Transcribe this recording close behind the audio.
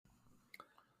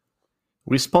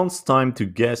Response time to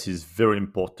guests is very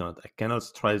important. I cannot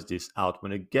stress this out.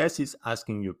 When a guest is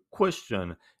asking you a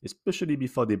question, especially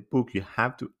before they book, you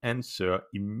have to answer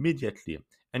immediately.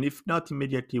 And if not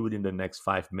immediately, within the next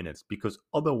 5 minutes, because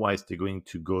otherwise they're going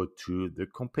to go to the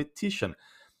competition.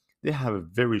 They have a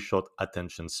very short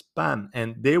attention span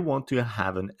and they want to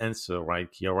have an answer right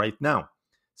here, right now.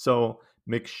 So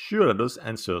make sure that those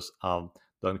answers are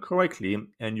done correctly,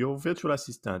 and your virtual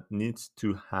assistant needs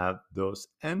to have those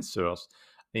answers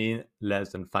in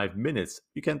less than 5 minutes.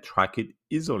 You can track it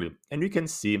easily and you can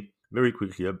see very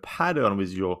quickly a pattern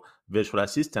with your virtual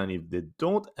assistant. If they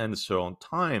don't answer on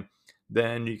time,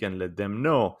 then you can let them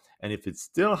know. And if it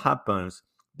still happens,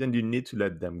 then you need to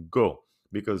let them go,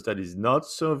 because that is not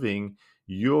serving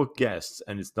your guests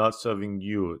and it's not serving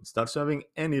you. It's not serving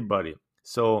anybody.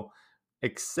 So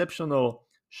exceptional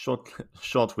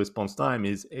short response time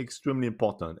is extremely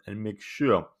important, and make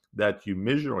sure that you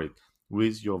measure it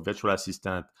with your virtual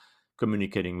assistant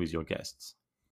communicating with your guests.